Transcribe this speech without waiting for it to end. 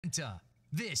Magenta.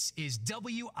 This is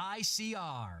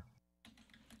WICR.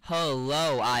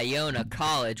 Hello, Iona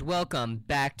College. Welcome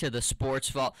back to the Sports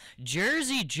Vault.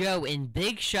 Jersey Joe and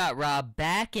Big Shot Rob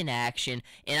back in action,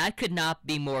 and I could not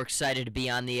be more excited to be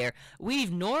on the air.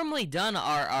 We've normally done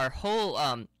our whole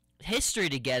history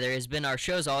together has been our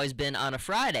show's always been on a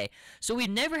Friday, so we've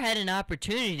never had an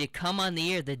opportunity to come on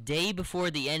the air the day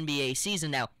before the NBA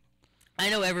season. Now, I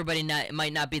know everybody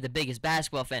might not be the biggest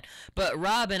basketball fan, but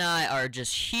Rob and I are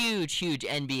just huge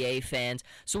NBA fans,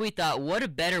 so we thought what a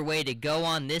better way to go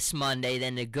on this Monday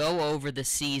than to go over the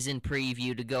season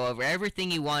preview, to go over everything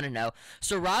you want to know.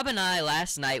 So Rob and I,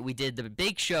 last night, we did the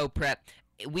big show prep.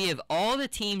 We have all the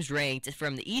teams ranked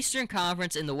from the Eastern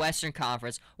Conference and the Western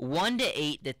Conference, 1 to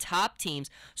 8, the top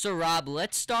teams. So, Rob,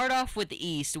 let's start off with the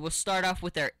East. We'll start off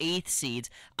with our 8th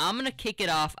seeds. I'm going to kick it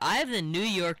off. I have the New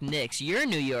York Knicks, your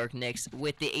New York Knicks,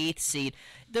 with the 8th seed.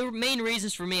 The main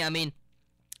reasons for me,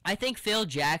 I think Phil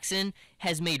Jackson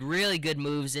has made really good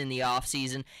moves in the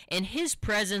offseason, and his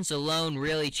presence alone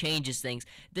really changes things.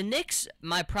 The Knicks,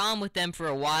 my problem with them for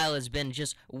a while has been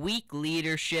just weak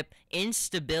leadership,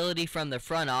 instability from the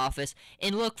front office.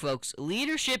 And look, folks,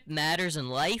 leadership matters in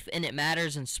life, and it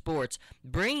matters in sports.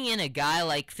 Bringing in a guy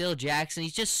like Phil Jackson,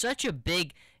 he's just such a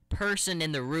big person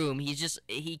in the room.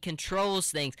 He controls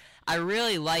things. I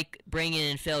really like bringing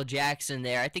in Phil Jackson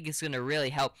there. I think it's going to really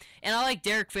help. And I like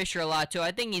Derek Fisher a lot too.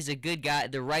 I think he's a good guy,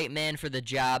 the right man for the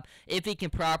job if he can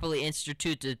properly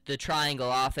institute the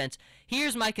triangle offense.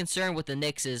 Here's my concern with the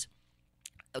Knicks is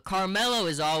Carmelo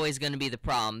is always going to be the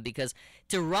problem because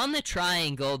to run the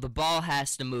triangle, the ball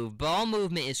has to move. Ball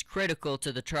movement is critical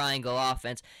to the triangle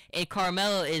offense, and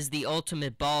Carmelo is the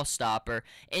ultimate ball stopper.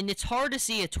 And it's hard to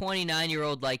see a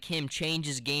 29-year-old like him change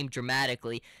his game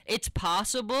dramatically. It's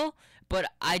possible,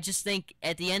 but I just think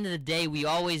at the end of the day, we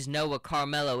always know what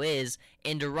Carmelo is,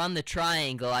 and to run the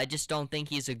triangle, I just don't think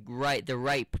he's the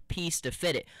right piece to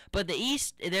fit it. But the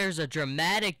East, there's a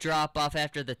dramatic drop-off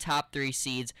after the top 3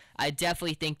 seeds. I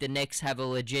definitely think the Knicks have a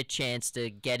legit chance to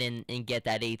get in and get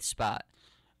that 8th spot.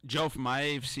 Joe, for my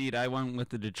 8th seed, I went with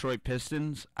the Detroit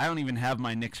Pistons. I don't even have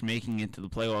my Knicks making it to the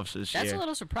playoffs this year. That's a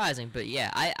little surprising, but yeah,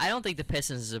 I don't think the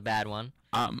Pistons is a bad one.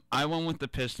 I went with the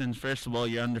Pistons. First of all,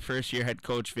 you're under first-year head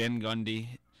coach Van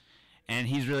Gundy, and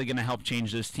he's really going to help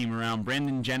change this team around.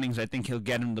 Brandon Jennings, I think he'll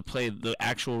get him to play the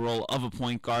actual role of a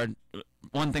point guard.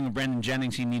 One thing with Brandon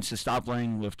Jennings, he needs to stop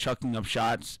learning with chucking up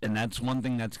shots, and that's one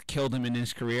thing that's killed him in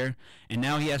his career. And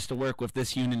now he has to work with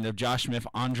this unit of Josh Smith,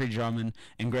 Andre Drummond,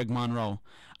 and Greg Monroe.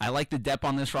 I like the depth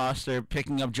on this roster,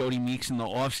 picking up Jody Meeks in the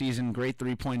offseason, great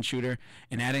three-point shooter,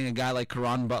 and adding a guy like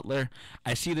Caron Butler.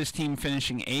 I see this team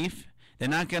finishing 8th. They're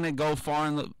not going to go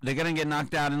far. They're going to get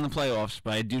knocked out in the playoffs,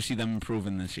 but I do see them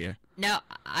improving this year. Now,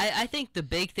 I think the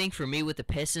big thing for me with the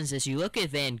Pistons is you look at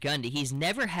Van Gundy. He's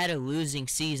never had a losing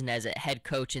season as a head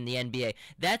coach in the NBA.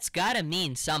 That's got to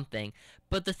mean something.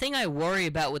 But the thing I worry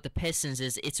about with the Pistons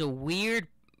is it's a weird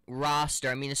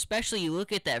roster. Especially you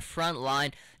look at that front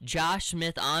line, Josh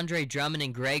Smith, Andre Drummond,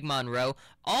 and Greg Monroe,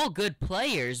 all good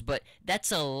players, but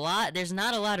that's a lot. There's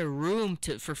not a lot of room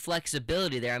for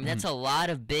flexibility there. That's a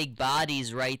lot of big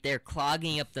bodies right there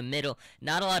clogging up the middle.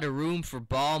 Not a lot of room for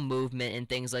ball movement and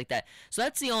things like that. So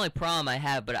that's the only problem I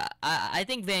have, but I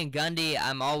think Van Gundy,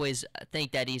 I'm always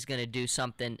think that he's going to do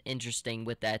something interesting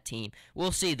with that team.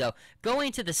 We'll see, though.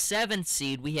 Going to the 7th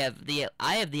seed,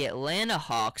 I have the Atlanta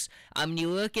Hawks. You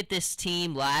look at this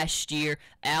team last year,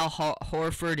 Al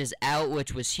Horford is out,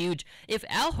 which was huge. If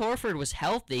Al Horford was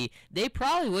healthy, they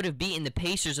probably would have beaten the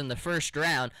Pacers in the first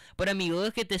round. But you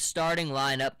look at this starting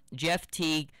lineup, Jeff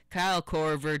Teague, Kyle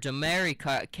Korver,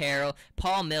 DeMarre Carroll,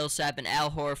 Paul Millsap, and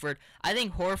Al Horford. I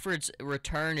think Horford's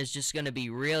return is just going to be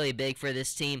really big for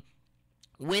this team.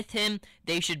 With him,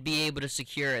 they should be able to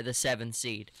secure the 7th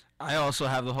seed. I also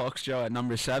have the Hawks, Joe, at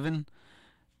number 7.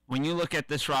 When you look at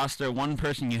this roster, one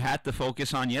person you have to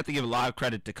focus on, you have to give a lot of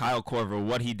credit to Kyle Korver,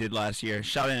 what he did last year.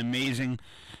 Shot an amazing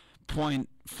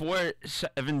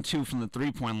 .472 from the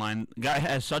three-point line. The guy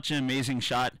has such an amazing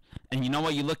shot. And you know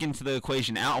what? You look into the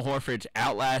equation. Al Horford's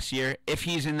out last year. If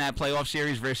he's in that playoff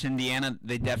series versus Indiana,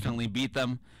 they definitely beat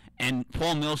them. And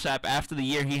Paul Millsap, after the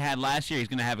year he had last year, he's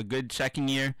going to have a good second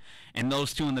year. And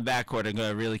those two in the backcourt are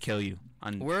going to really kill you.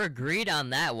 We're agreed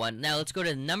on that one. Now let's go to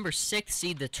the number 6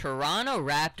 seed, the Toronto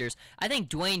Raptors. I think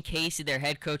Dwayne Casey, their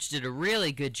head coach, did a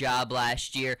really good job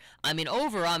last year.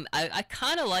 Overall, I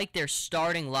kind of like their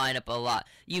starting lineup a lot.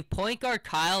 You have point guard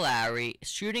Kyle Lowry,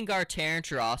 shooting guard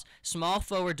Terrence Ross, small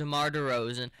forward DeMar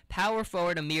DeRozan, power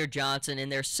forward Amir Johnson,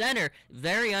 and their center,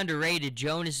 very underrated,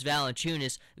 Jonas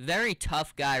Valanciunas, very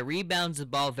tough guy, rebounds the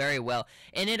ball very well.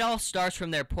 And it all starts from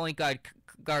their point guard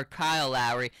guard Kyle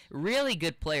Lowry, really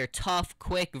good player, tough,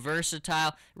 quick,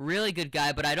 versatile, really good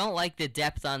guy, but I don't like the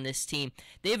depth on this team.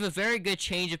 They have a very good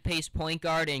change of pace point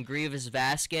guard in Grievous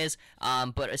Vasquez,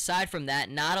 but aside from that,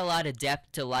 not a lot of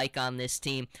depth to like on this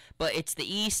team. But it's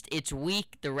the East, it's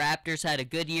weak. The Raptors had a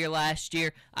good year last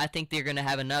year. I think they're going to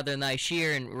have another nice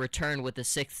year and return with the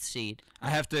 6th seed. I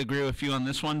have to agree with you on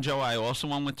this one, Joe. I also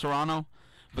went with Toronto.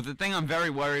 But the thing I'm very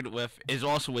worried with is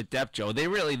also with depth, Joe. They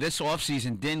really, this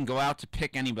offseason, didn't go out to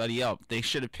pick anybody up. They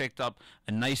should have picked up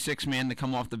a nice 6-man to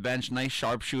come off the bench, nice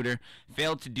sharpshooter.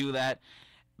 Failed to do that.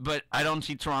 But I don't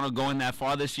see Toronto going that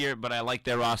far this year, but I like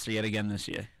their roster yet again this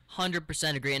year.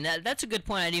 100% agree, and that's a good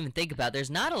point I didn't even think about. There's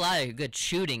not a lot of good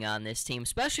shooting on this team,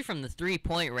 especially from the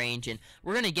three-point range, and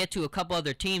we're going to get to a couple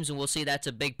other teams, and we'll see that's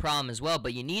a big problem as well,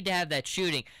 but you need to have that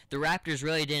shooting. The Raptors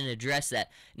really didn't address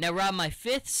that. Now, Rob, my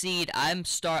 5th seed, I'm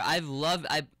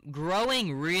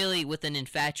growing really with an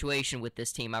infatuation with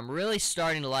this team. I'm really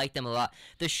starting to like them a lot.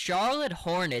 The Charlotte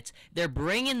Hornets, they're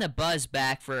bringing the buzz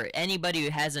back for anybody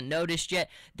who hasn't noticed yet.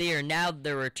 They are now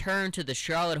the return to the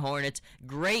Charlotte Hornets.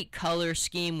 Great color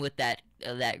scheme with that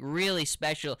really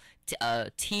special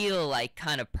teal, like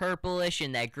kind of purplish,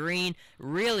 and that green.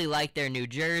 Really like their new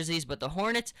jerseys. But the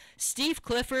Hornets, Steve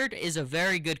Clifford is a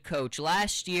very good coach.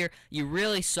 Last year, you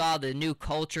really saw the new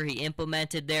culture he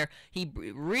implemented there. He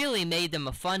really made them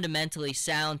a fundamentally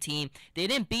sound team. They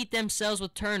didn't beat themselves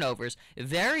with turnovers. A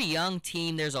very young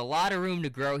team. There's a lot of room to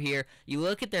grow here. You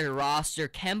look at their roster,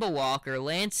 Kemba Walker,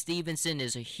 Lance Stevenson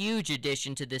is a huge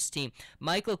addition to this team.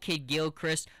 Michael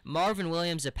Kidd-Gilchrist, Marvin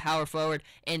Williams, a power forward,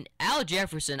 and Al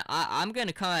Jefferson, I'm going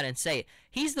to come out and say it.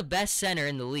 He's the best center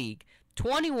in the league.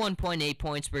 21.8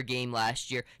 points per game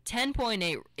last year,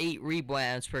 10.8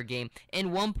 rebounds per game,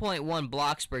 and 1.1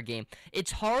 blocks per game.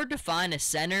 It's hard to find a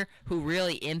center who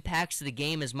really impacts the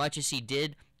game as much as he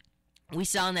did. We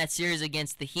saw in that series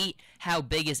against the Heat how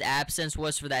big his absence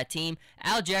was for that team.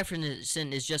 Al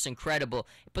Jefferson is just incredible.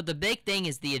 But the big thing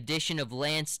is the addition of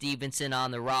Lance Stevenson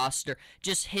on the roster,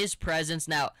 just his presence.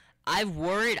 Now, I'm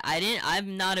worried.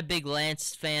 I'm not a big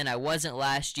Lance fan. I wasn't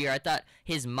last year. I thought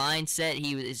his mindset,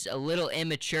 he was a little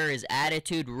immature. His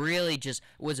attitude really just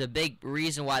was a big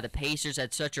reason why the Pacers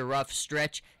had such a rough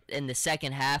stretch in the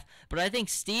second half. But I think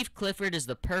Steve Clifford is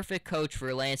the perfect coach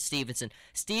for Lance Stevenson.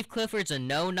 Steve Clifford's a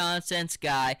no-nonsense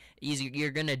guy.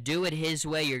 You're going to do it his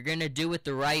way. You're going to do it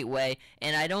the right way.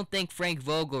 And I don't think Frank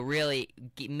Vogel really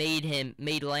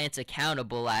made Lance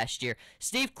accountable last year.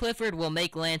 Steve Clifford will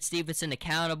make Lance Stevenson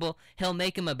accountable. He'll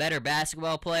make him a better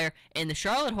basketball player. And the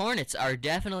Charlotte Hornets are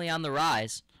definitely on the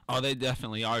rise. Oh, they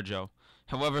definitely are, Joe.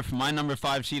 However, for my number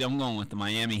 5 seed, I'm going with the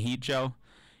Miami Heat, Joe.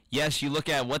 Yes, you look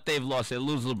at what they've lost. They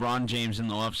lose LeBron James in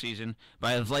the offseason,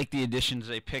 but I like the additions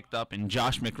they picked up in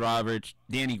Josh McRoberts,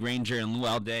 Danny Granger, and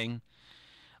Luol Deng.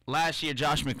 Last year,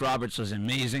 Josh McRoberts was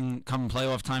amazing come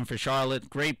playoff time for Charlotte.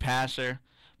 Great passer.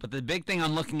 But the big thing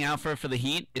I'm looking out for the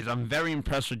Heat is I'm very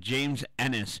impressed with James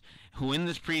Ennis, who in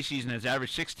this preseason has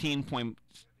averaged 16 points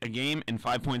a game and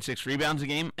 5.6 rebounds a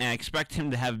game, and I expect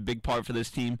him to have a big part for this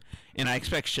team. And I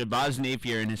expect Shabazz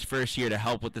Napier in his first year to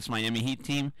help with this Miami Heat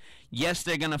team. Yes,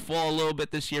 they're going to fall a little bit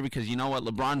this year because you know what,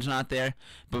 LeBron's not there,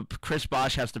 but Chris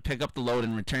Bosh has to pick up the load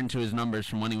and return to his numbers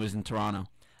from when he was in Toronto.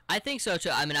 I think so,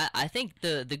 too. I mean, I think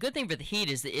the good thing for the Heat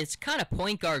is that it's kind of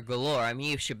point guard galore. I mean,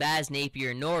 you have Shabazz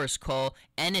Napier, Norris Cole,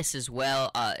 Ennis as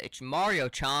well. Mario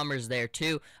Chalmers there,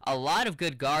 too. A lot of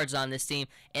good guards on this team.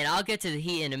 And I'll get to the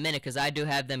Heat in a minute because I do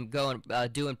have them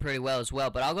doing pretty well as well.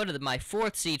 But I'll go to my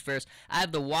 4th seed first. I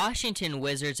have the Washington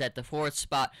Wizards at the 4th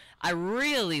spot. I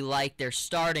really like their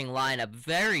starting lineup.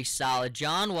 Very solid.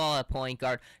 John Wall at point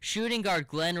guard. Shooting guard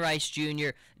Glenn Rice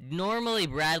Jr. Normally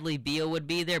Bradley Beal would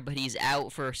be there, but he's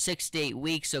out for 6 to 8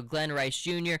 weeks, so Glenn Rice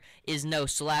Jr. is no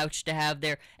slouch to have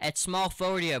there. At small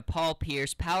forward, you have Paul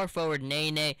Pierce. Power forward,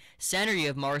 Nene. Center, you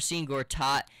have Marcin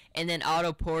Gortat. And then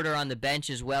Otto Porter on the bench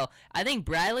as well. I think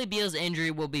Bradley Beal's injury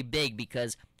will be big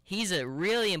because he's a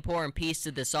really important piece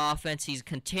to this offense. He's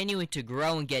continuing to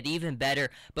grow and get even better.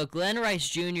 But Glenn Rice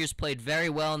Jr. has played very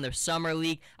well in the summer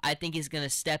league. I think he's going to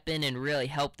step in and really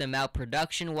help them out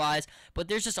production-wise. But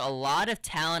there's just a lot of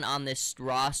talent on this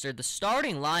roster. The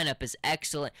starting lineup is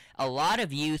excellent. A lot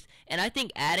of youth. And I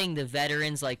think adding the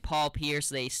veterans like Paul Pierce,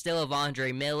 they still have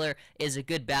Andre Miller, is a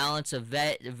good balance of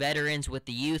veterans with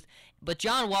the youth. But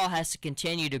John Wall has to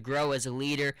continue to grow as a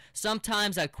leader.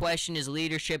 Sometimes I question his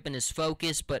leadership and his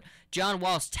focus, but John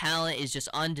Wall's talent is just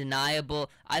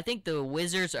undeniable. I think the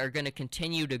Wizards are going to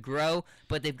continue to grow,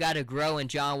 but they've got to grow,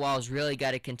 and John Wall's really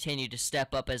got to continue to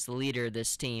step up as the leader of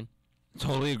this team.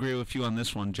 Totally agree with you on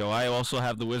this one, Joe. I also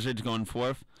have the Wizards going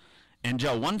 4th. And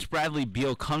Joe, once Bradley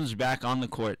Beal comes back on the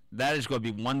court, that is going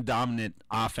to be one dominant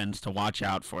offense to watch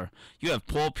out for. You have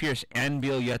Paul Pierce and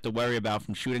Beal you have to worry about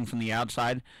from shooting from the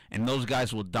outside, and those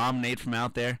guys will dominate from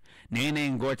out there. Nene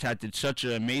and Gortat did such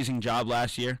an amazing job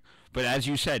last year. But as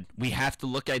you said, we have to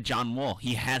look at John Wall.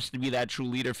 He has to be that true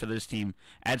leader for this team.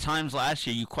 At times last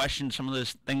year, you questioned some of the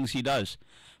things he does.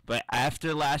 But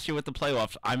after last year with the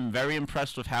playoffs, I'm very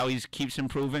impressed with how he keeps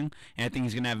improving, and I think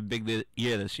he's going to have a big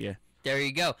year this year. There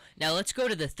you go. Now let's go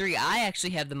to the 3. I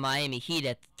actually have the Miami Heat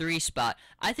at the 3 spot.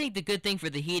 I think the good thing for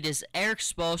the Heat is Eric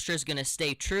Spoelstra is going to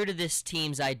stay true to this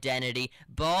team's identity.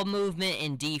 Ball movement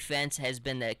and defense has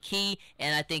been the key,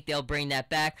 and I think they'll bring that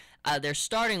back. Their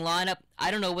starting lineup,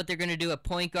 I don't know what they're going to do at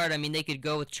point guard. I mean, they could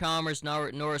go with Chalmers,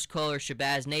 Norris Cole, or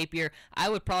Shabazz Napier. I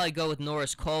would probably go with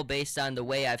Norris Cole based on the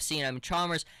way I've seen him.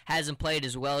 Chalmers hasn't played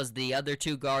as well as the other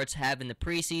 2 guards have in the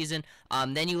preseason.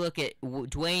 Then you look at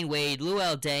Dwayne Wade,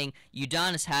 Luol Deng,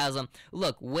 Udonis Haslem.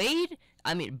 Look,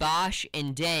 Bosh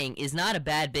and Deng is not a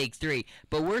bad big 3,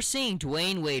 but we're seeing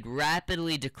Dwayne Wade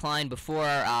rapidly decline before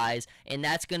our eyes, and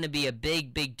that's going to be a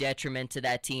big, big detriment to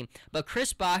that team. But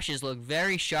Chris Bosh has looked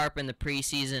very sharp in the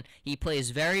preseason. He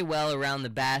plays very well around the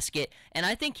basket, and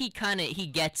I think he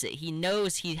gets it. He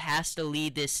knows he has to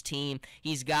lead this team.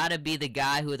 He's got to be the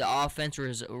guy who the offense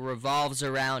revolves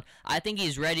around. I think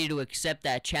he's ready to accept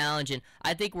that challenge, and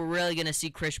I think we're really going to see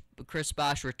Chris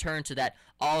Bosh return to that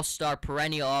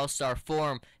perennial all-star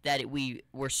form that we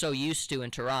were so used to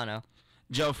in Toronto.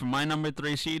 Joe, for my number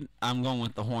 3 seed, I'm going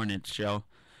with the Hornets, Joe.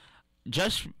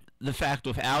 Just the fact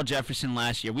with Al Jefferson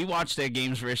last year, we watched their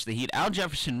games versus the Heat. Al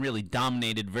Jefferson really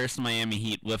dominated versus the Miami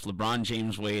Heat with LeBron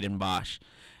James, Wade, and Bosh.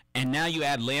 And now you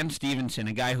add Lance Stevenson,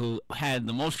 a guy who had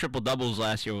the most triple-doubles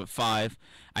last year with 5.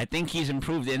 I think he's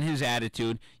improved in his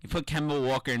attitude. You put Kemba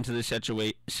Walker into this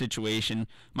situation.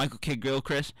 Michael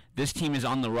Kidd-Gilchrist, this team is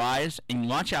on the rise, and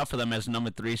watch out for them as number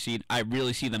 3 seed. I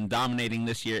really see them dominating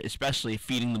this year, especially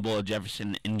feeding the ball to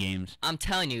Jefferson in games. I'm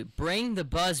telling you, bring the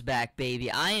buzz back, baby.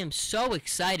 I am so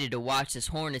excited to watch this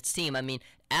Hornets team. I mean,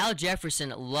 Al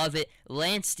Jefferson, love it.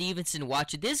 Lance Stevenson,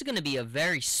 watch it. This is going to be a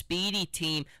very speedy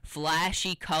team,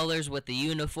 flashy colors with the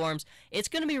uniforms. It's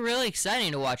going to be really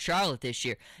exciting to watch Charlotte this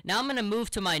year. Now I'm going to move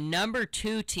to my number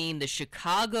 2 team, the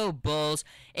Chicago Bulls.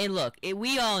 And look,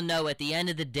 we all know at the end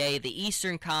of the day, the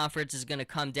Eastern Conference is going to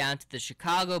come down to the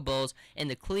Chicago Bulls and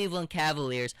the Cleveland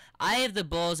Cavaliers. I have the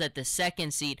Bulls at the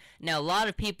 2nd seed. Now, a lot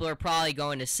of people are probably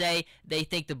going to say they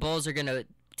think the Bulls are going to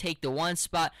take the 1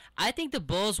 spot. I think the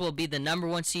Bulls will be the number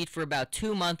 1 seed for about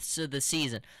 2 months of the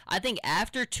season. I think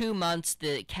after 2 months,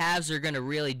 the Cavs are going to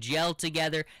really gel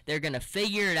together. They're going to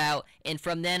figure it out, and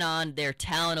from then on, their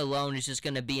talent alone is just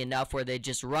going to be enough where they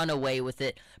just run away with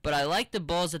it. But I like the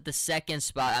Bulls at the 2nd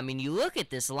spot. I mean, you look at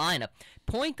this lineup.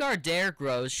 Point guard Derrick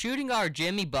Rose, shooting guard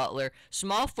Jimmy Butler,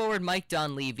 small forward Mike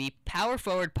Dunleavy, power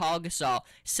forward Paul Gasol,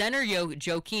 center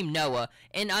Joakim Noah,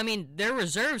 and I mean, their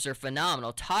reserves are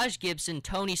phenomenal. Taj Gibson,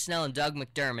 Tony Snell, and Doug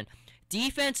McDermott.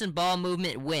 Defense and ball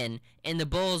movement win, and the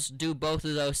Bulls do both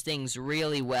of those things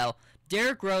really well.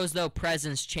 Derrick Rose, though,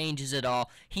 presence changes it all.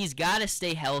 He's got to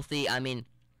stay healthy. I mean,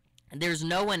 there's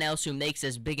no one else who makes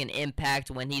as big an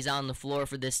impact when he's on the floor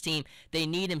for this team. They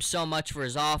need him so much for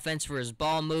his offense, for his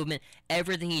ball movement,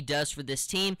 everything he does for this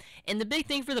team. And the big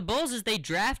thing for the Bulls is they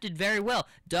drafted very well.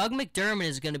 Doug McDermott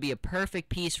is going to be a perfect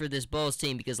piece for this Bulls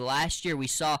team because last year we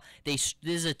saw this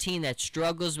is a team that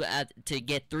struggles to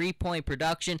get three-point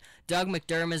production. Doug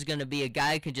McDermott is going to be a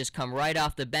guy who can just come right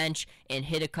off the bench and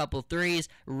hit a couple threes.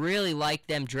 Really like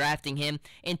them drafting him.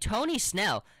 And Tony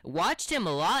Snell, watched him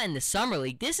a lot in the Summer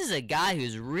League. This is a guy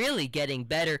who's really getting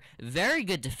better. Very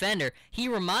good defender. He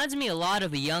reminds me a lot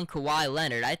of a young Kawhi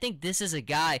Leonard. I think this is a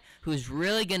guy who's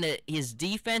really going to, his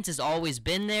defense has always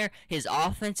been there. His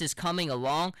offense is coming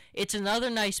along. It's another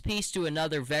nice piece to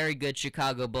another very good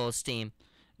Chicago Bulls team.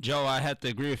 Joe, I have to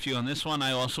agree with you on this one.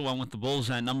 I also went with the Bulls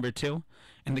at number 2.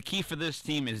 And the key for this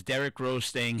team is Derrick Rose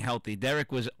staying healthy.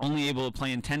 Derrick was only able to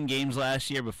play in 10 games last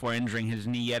year before injuring his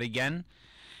knee yet again.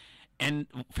 And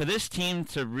for this team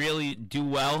to really do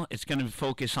well, it's going to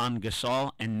focus on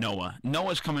Gasol and Noah.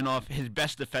 Noah's coming off his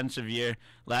best defensive year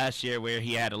last year where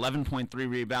he had 11.3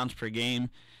 rebounds per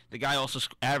game. The guy also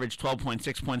averaged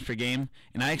 12.6 points per game.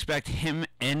 And I expect him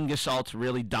and Gasol to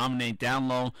really dominate down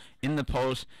low in the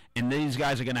post. And these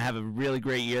guys are going to have a really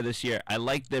great year this year. I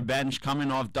like their bench coming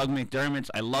off Doug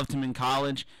McDermott's. I loved him in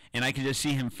college. And I can just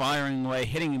see him firing away,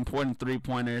 hitting important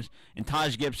three-pointers. And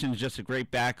Taj Gibson is just a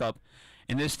great backup.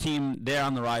 And this team, they're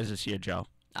on the rise this year, Joe.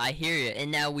 I hear you.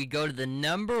 And now we go to the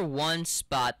number 1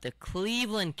 spot, the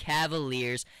Cleveland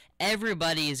Cavaliers.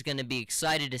 everybody is going to be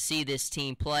excited to see this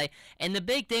team play. And the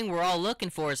big thing we're all looking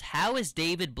for is, how is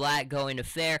David Blatt going to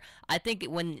fare? I think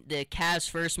when the Cavs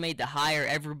first made the hire,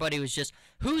 everybody was just,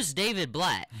 who's David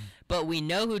Blatt? But we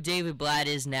know who David Blatt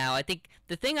is now. I think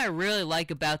the thing I really like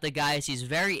about the guy is he's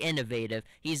very innovative.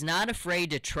 He's not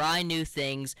afraid to try new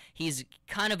things. He's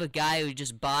kind of a guy who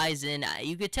just buys in.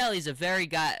 You could tell he's a very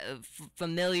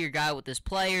familiar guy with his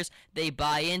players. They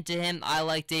buy into him. I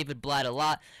like David Blatt a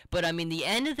lot. But, I mean, the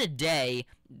end of the day,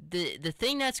 the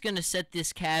thing that's going to set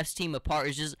this Cavs team apart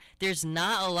is just there's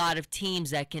not a lot of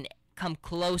teams that can come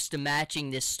close to matching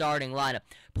this starting lineup.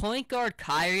 Point guard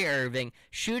Kyrie Irving,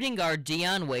 shooting guard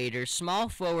Dion Waiters, small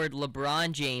forward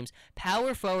LeBron James,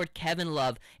 power forward Kevin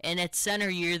Love, and at center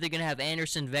you're either going to have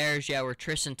Anderson Varejao or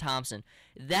Tristan Thompson.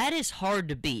 That is hard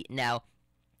to beat. Now,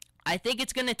 I think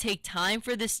it's going to take time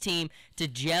for this team to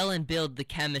gel and build the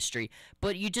chemistry.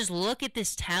 But you just look at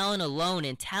this talent alone,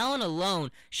 and talent alone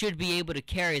should be able to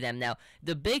carry them. Now,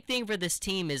 the big thing for this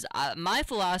team is, my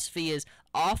philosophy is,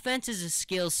 offense is a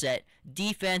skill set,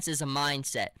 defense is a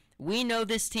mindset. We know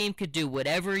this team could do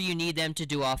whatever you need them to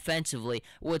do offensively.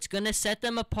 What's going to set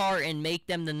them apart and make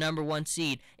them the number one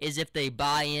seed is if they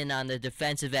buy in on the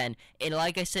defensive end. And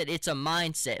like I said, it's a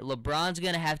mindset. LeBron's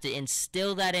going to have to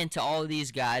instill that into all of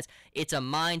these guys. It's a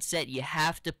mindset. You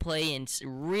have to play and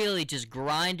really just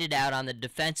grind it out on the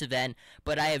defensive end.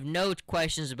 But I have no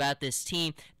questions about this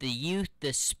team. The youth,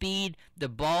 the speed, the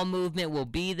ball movement will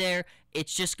be there.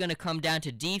 It's just going to come down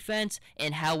to defense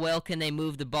and how well can they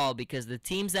move the ball, because the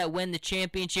teams that win the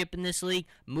championship in this league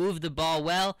move the ball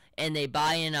well and they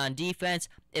buy in on defense.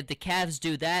 If the Cavs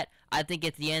do that, I think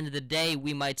at the end of the day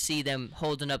we might see them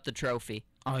holding up the trophy.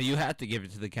 Oh, you have to give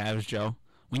it to the Cavs, Joe.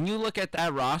 When you look at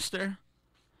that roster,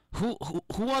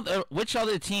 which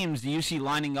other teams do you see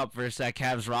lining up versus that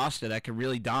Cavs roster that could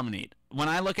really dominate? When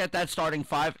I look at that starting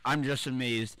five, I'm just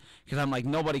amazed, because I'm like,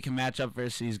 nobody can match up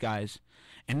versus these guys.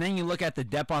 And then you look at the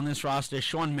depth on this roster.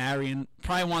 Sean Marion,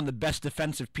 probably one of the best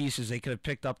defensive pieces they could have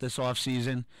picked up this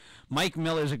offseason. Mike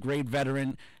Miller's a great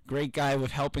veteran, great guy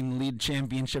with helping lead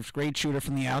championships, great shooter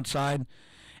from the outside.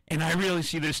 And I really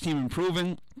see this team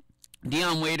improving.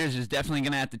 Dion Waiters is definitely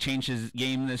going to have to change his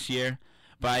game this year.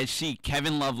 But I see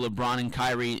Kevin Love, LeBron, and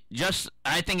Kyrie.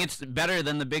 I think it's better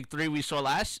than the big three we saw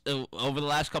over the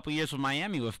last couple of years with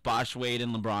Miami with Bosh, Wade,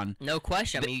 and LeBron. No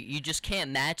question. I mean, you just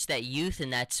can't match that youth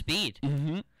and that speed.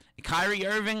 Mm-hmm. Kyrie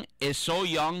Irving is so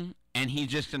young, and he's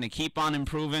just going to keep on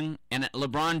improving. And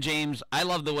LeBron James, I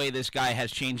love the way this guy has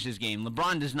changed his game.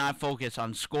 LeBron does not focus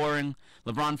on scoring.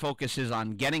 LeBron focuses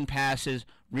on getting passes,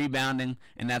 rebounding,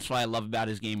 and that's what I love about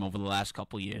his game over the last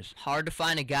couple years. Hard to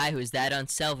find a guy who is that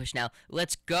unselfish. Now,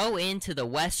 let's go into the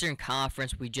Western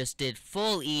Conference. We just did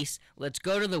full East. Let's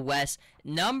go to the West.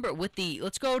 We'll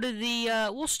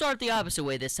start the opposite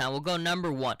way this time. We'll go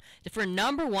number one. For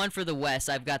number one for the West,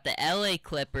 I've got the LA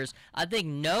Clippers. I think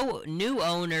no new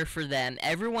owner for them.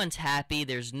 Everyone's happy.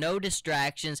 There's no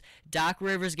distractions. Doc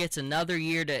Rivers gets another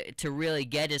year to really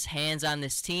get his hands on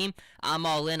this team. I'm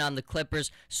all in on the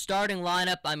Clippers. Starting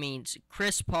lineup, I mean,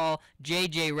 Chris Paul,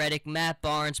 J.J. Redick, Matt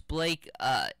Barnes, Blake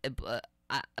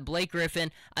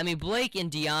Griffin. I mean, Blake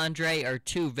and DeAndre are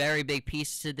two very big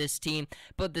pieces to this team.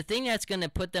 But the thing that's going to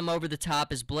put them over the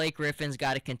top is Blake Griffin's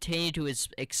got to continue to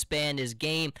expand his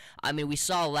game. I mean, we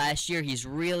saw last year he's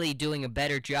really doing a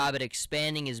better job at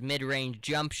expanding his mid-range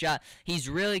jump shot. He's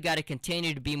really got to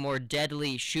continue to be more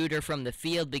deadly shooter from the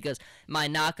field, because my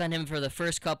knock on him for the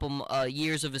first couple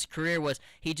years of his career was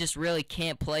he just really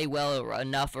can't play well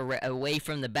enough away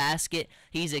from the basket.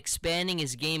 He's expanding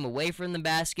his game away from the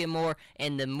basket more,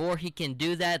 and the more he can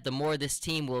do that, the more this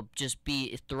team will just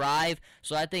thrive.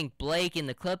 So I think Blake and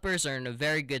the Clippers are in a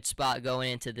very good spot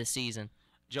going into this season.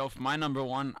 Joe, for my number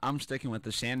one, I'm sticking with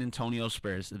the San Antonio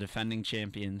Spurs, the defending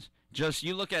champions. Just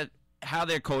you look at how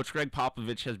their coach, Greg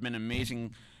Popovich, has been an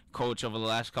amazing coach over the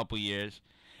last couple years.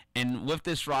 And with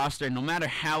this roster, no matter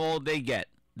how old they get,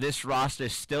 this roster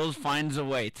still finds a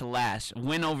way to last,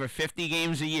 win over 50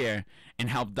 games a year, and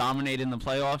help dominate in the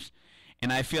playoffs.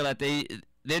 And I feel that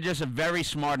they're just a very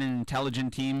smart and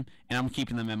intelligent team, and I'm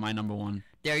keeping them at my number one.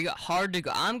 There you go. Hard to go.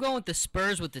 I'm going with the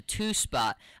Spurs with the 2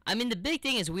 spot. I mean, the big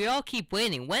thing is we all keep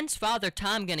waiting. When's Father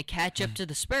Time going to catch up to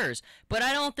the Spurs? But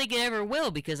I don't think it ever will,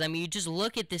 because, I mean, you just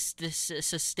look at this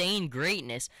sustained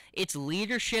greatness. It's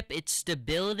leadership. It's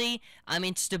stability. I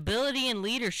mean, stability and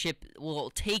leadership will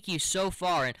take you so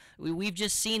far. And we've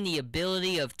just seen the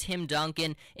ability of Tim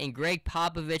Duncan and Greg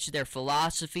Popovich, their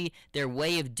philosophy, their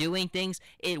way of doing things.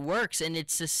 It works, and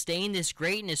it's sustained this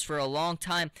greatness for a long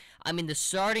time. I mean, the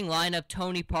starting lineup,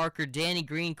 Tony Parker, Danny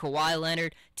Green, Kawhi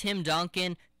Leonard, Tim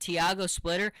Duncan, Tiago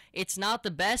Splitter, it's not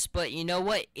the best, but you know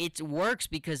what? It works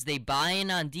because they buy in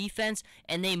on defense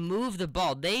and they move the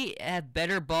ball. They have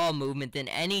better ball movement than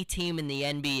any team in the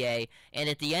NBA. And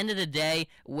at the end of the day,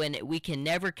 when we can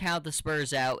never count the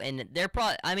Spurs out, and they're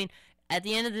probably, I mean, at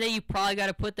the end of the day, you probably got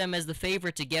to put them as the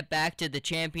favorite to get back to the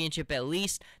championship at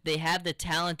least. They have the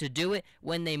talent to do it.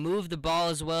 When they move the ball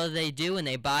as well as they do and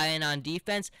they buy in on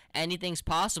defense, anything's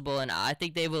possible, and I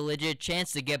think they have a legit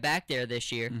chance to get back there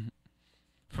this year. Mm-hmm.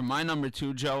 For my number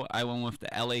 2, Joe, I went with the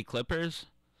LA Clippers.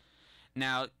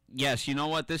 Now, yes, you know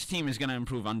what? This team is going to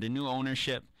improve under new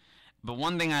ownership. But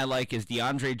one thing I like is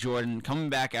DeAndre Jordan coming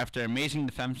back after an amazing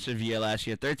defensive year last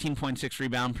year. 13.6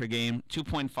 rebound per game,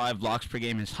 2.5 blocks per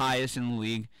game, his highest in the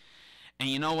league. And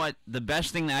you know what? The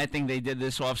best thing that I think they did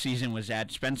this offseason was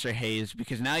add Spencer Hayes,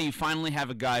 because now you finally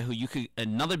have a guy who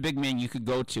another big man you could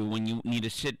go to when you need to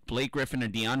sit Blake Griffin or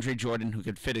DeAndre Jordan, who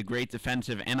could fit a great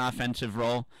defensive and offensive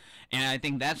role. And I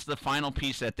think that's the final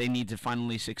piece that they need to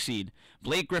finally succeed.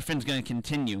 Blake Griffin's going to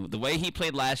continue. The way he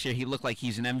played last year, he looked like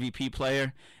he's an MVP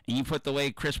player. And you put the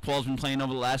way Chris Paul's been playing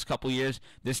over the last couple years,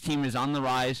 this team is on the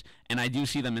rise, and I do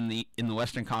see them in the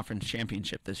Western Conference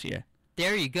Championship this year.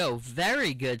 There you go.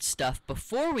 Very good stuff.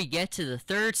 Before we get to the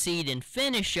 3rd seed and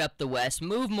finish up the West,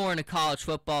 move more into college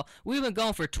football, we've been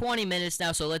going for 20 minutes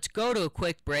now, so let's go to a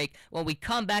quick break. When we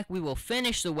come back, we will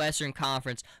finish the Western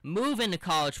Conference, move into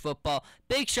college football.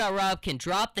 Big Shot Rob can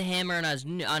drop the hammer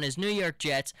on his New York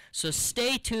Jets, so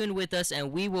stay tuned with us,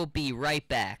 and we will be right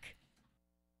back.